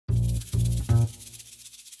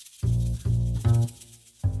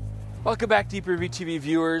Welcome back, Deep Review TV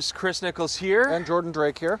viewers. Chris Nichols here. And Jordan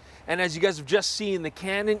Drake here. And as you guys have just seen, the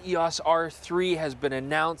Canon EOS R3 has been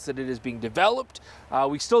announced that it is being developed.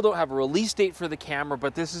 We still don't have a release date for the camera,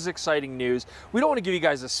 but this is exciting news. We don't want to give you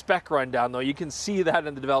guys a spec rundown, though. You can see that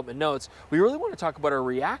in the development notes. We really want to talk about our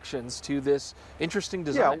reactions to this interesting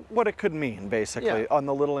design. Yeah, what it could mean, basically, on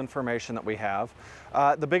the little information that we have.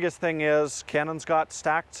 The biggest thing is Canon's got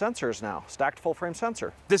stacked sensors now, stacked full-frame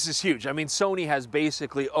sensor. This is huge. I mean, Sony has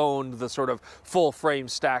basically owned the sort of full-frame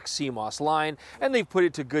stacked CMOS line, and they've put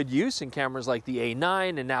it to good use in cameras like the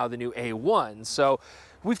A9 and now the new A1. So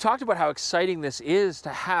we've talked about how exciting this is to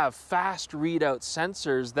have fast readout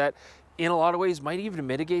sensors that in a lot of ways might even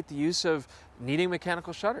mitigate the use of needing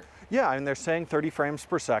mechanical shutter. Yeah, and they're saying 30 frames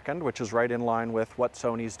per second, which is right in line with what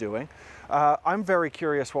Sony's doing. I'm very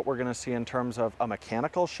curious what we're going to see in terms of a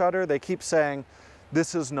mechanical shutter. They keep saying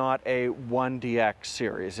this is not a 1DX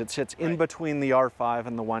series. It sits in between the R5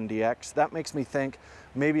 and the 1DX. That makes me think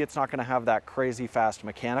maybe it's not going to have that crazy fast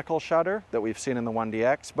mechanical shutter that we've seen in the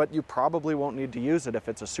 1DX, but you probably won't need to use it if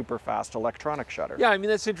it's a super fast electronic shutter. Yeah, I mean,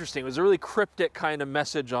 that's interesting. It was a really cryptic kind of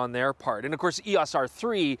message on their part. And of course, EOS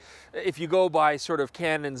R3, if you go by sort of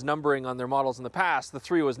Canon's numbering on their models in the past, the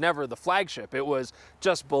 3 was never the flagship. It was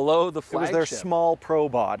just below the flagship. It was their small pro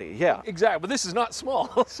body, yeah. Exactly, but this is not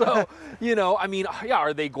small. So, you know, I mean, yeah,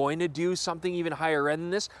 are they going to do something even higher end than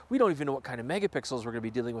this? We don't even know what kind of megapixels we're going to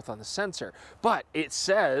be dealing with on the sensor. But it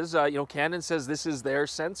says, you know, Canon says this is their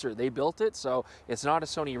sensor. They built it, so it's not a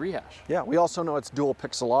Sony rehash. Yeah, we also know it's dual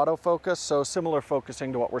pixel autofocus, so similar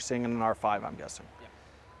focusing to what we're seeing in an R5, I'm guessing. Yeah.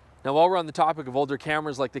 Now, while we're on the topic of older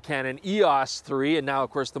cameras like the Canon EOS 3 and now, of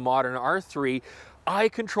course, the modern R3, eye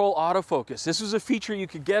control autofocus. This was a feature you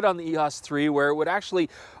could get on the EOS 3 where it would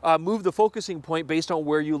actually move the focusing point based on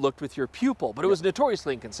where you looked with your pupil, but it was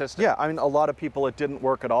notoriously inconsistent. Yeah, I mean, a lot of people it didn't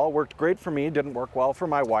work at all. Worked great for me, didn't work well for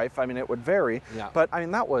my wife. I mean, it would vary, but I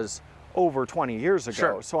mean, that was over 20 years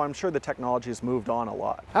ago, so I'm sure the technology has moved on a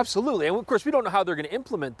lot. Absolutely, and of course we don't know how they're going to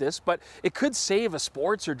implement this, but it could save a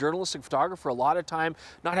sports or journalistic photographer a lot of time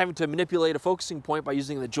not having to manipulate a focusing point by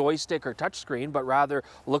using the joystick or touchscreen, but rather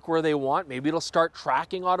look where they want. Maybe it'll start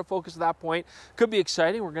tracking autofocus at that point. Could be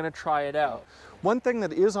exciting. We're going to try it out. One thing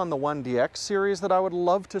that is on the 1DX series that I would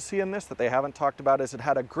love to see in this that they haven't talked about is it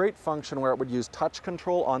had a great function where it would use touch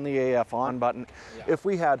control on the AF on button. If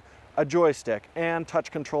we had a joystick and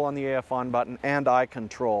touch control on the AF on button and eye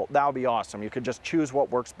control, that would be awesome. You could just choose what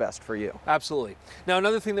works best for you. Absolutely. Now,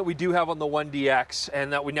 another thing that we do have on the 1DX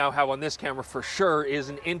and that we now have on this camera for sure is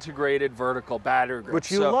an integrated vertical battery grip.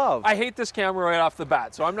 Which you love. I hate this camera right off the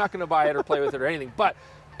bat, so I'm not going to buy it or play with it or anything, but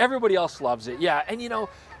everybody else loves it. Yeah, and you know,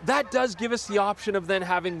 that does give us the option of then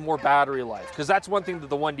having more battery life, because that's one thing that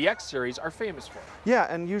the 1DX series are famous for. Yeah,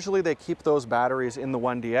 and usually they keep those batteries in the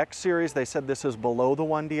 1DX series. They said this is below the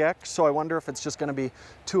 1DX, so I wonder if it's just going to be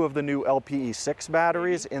 2 of the new LPE6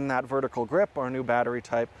 batteries in that vertical grip or a new battery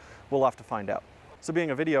type. We'll have to find out. So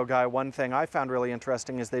being a video guy, one thing I found really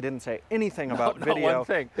interesting is they didn't say anything about video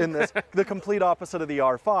in this, the complete opposite of the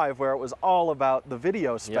R5, where it was all about the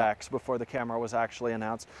video specs before the camera was actually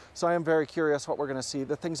announced. So I am very curious what we're going to see.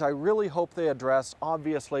 The things I really hope they address,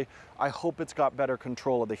 obviously, I hope it's got better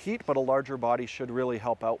control of the heat, but a larger body should really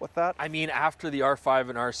help out with that. I mean, after the R5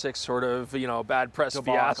 and R6 sort of, you know, bad press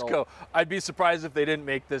fiasco, I'd be surprised if they didn't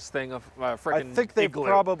make this thing a freaking I think they've igloo.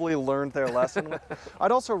 Probably learned their lesson.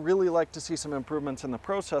 I'd also really like to see some improvements in the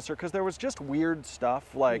processor, because there was just weird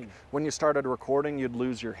stuff like when you started recording you'd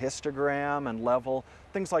lose your histogram and level,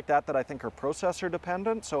 things like that that I think are processor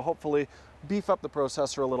dependent. So hopefully beef up the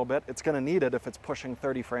processor a little bit. It's going to need it if it's pushing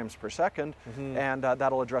 30 frames per second, and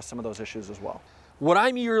that'll address some of those issues as well. What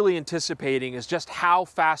I'm eagerly anticipating is just how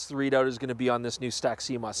fast the readout is going to be on this new stacked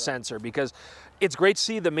CMOS sensor, because it's great to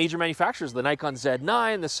see the major manufacturers, the Nikon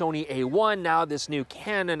Z9, the Sony A1, now this new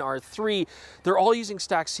Canon R3, they're all using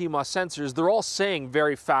stacked CMOS sensors. They're all saying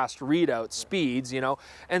very fast readout speeds, you know,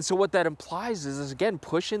 and so what that implies is again,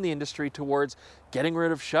 pushing the industry towards getting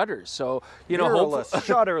rid of shutters. So, you know, mirrorless,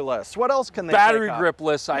 shutterless, what else can they battery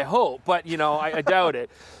gripless, I hope, but you know, I doubt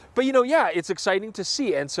it. But you know, yeah, it's exciting to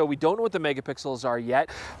see. And so we don't know what the megapixels are yet.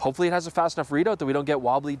 Hopefully it has a fast enough readout that we don't get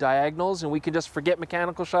wobbly diagonals and we can just forget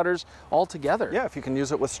mechanical shutters altogether. Yeah, if you can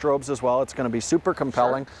use it with strobes as well, it's going to be super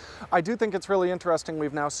compelling. I do think it's really interesting.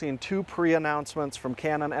 We've now seen 2 pre-announcements from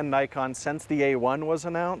Canon and Nikon since the A1 was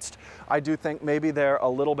announced. I do think maybe they're a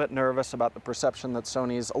little bit nervous about the perception that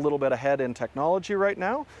Sony's a little bit ahead in technology right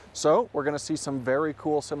now. So we're going to see some very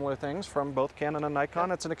cool similar things from both Canon and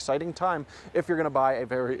Nikon. It's an exciting time if you're going to buy a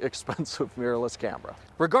very expensive mirrorless camera.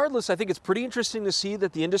 Regardless, I think it's pretty interesting to see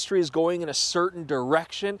that the industry is going in a certain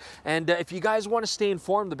direction. And if you guys want to stay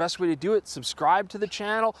informed, the best way to do it, subscribe to the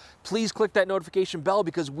channel. Please click that notification bell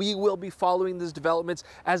because we will be following these developments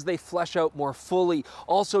as they flesh out more fully.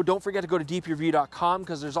 Also, don't forget to go to dpreview.com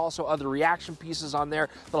because there's also other reaction pieces on there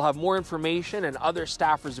that'll have more information and other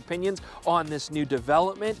staffers' opinions on this new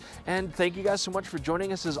development. And thank you guys so much for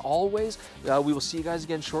joining us as always. We will see you guys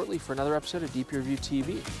again shortly for another episode of DP Review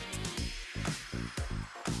TV.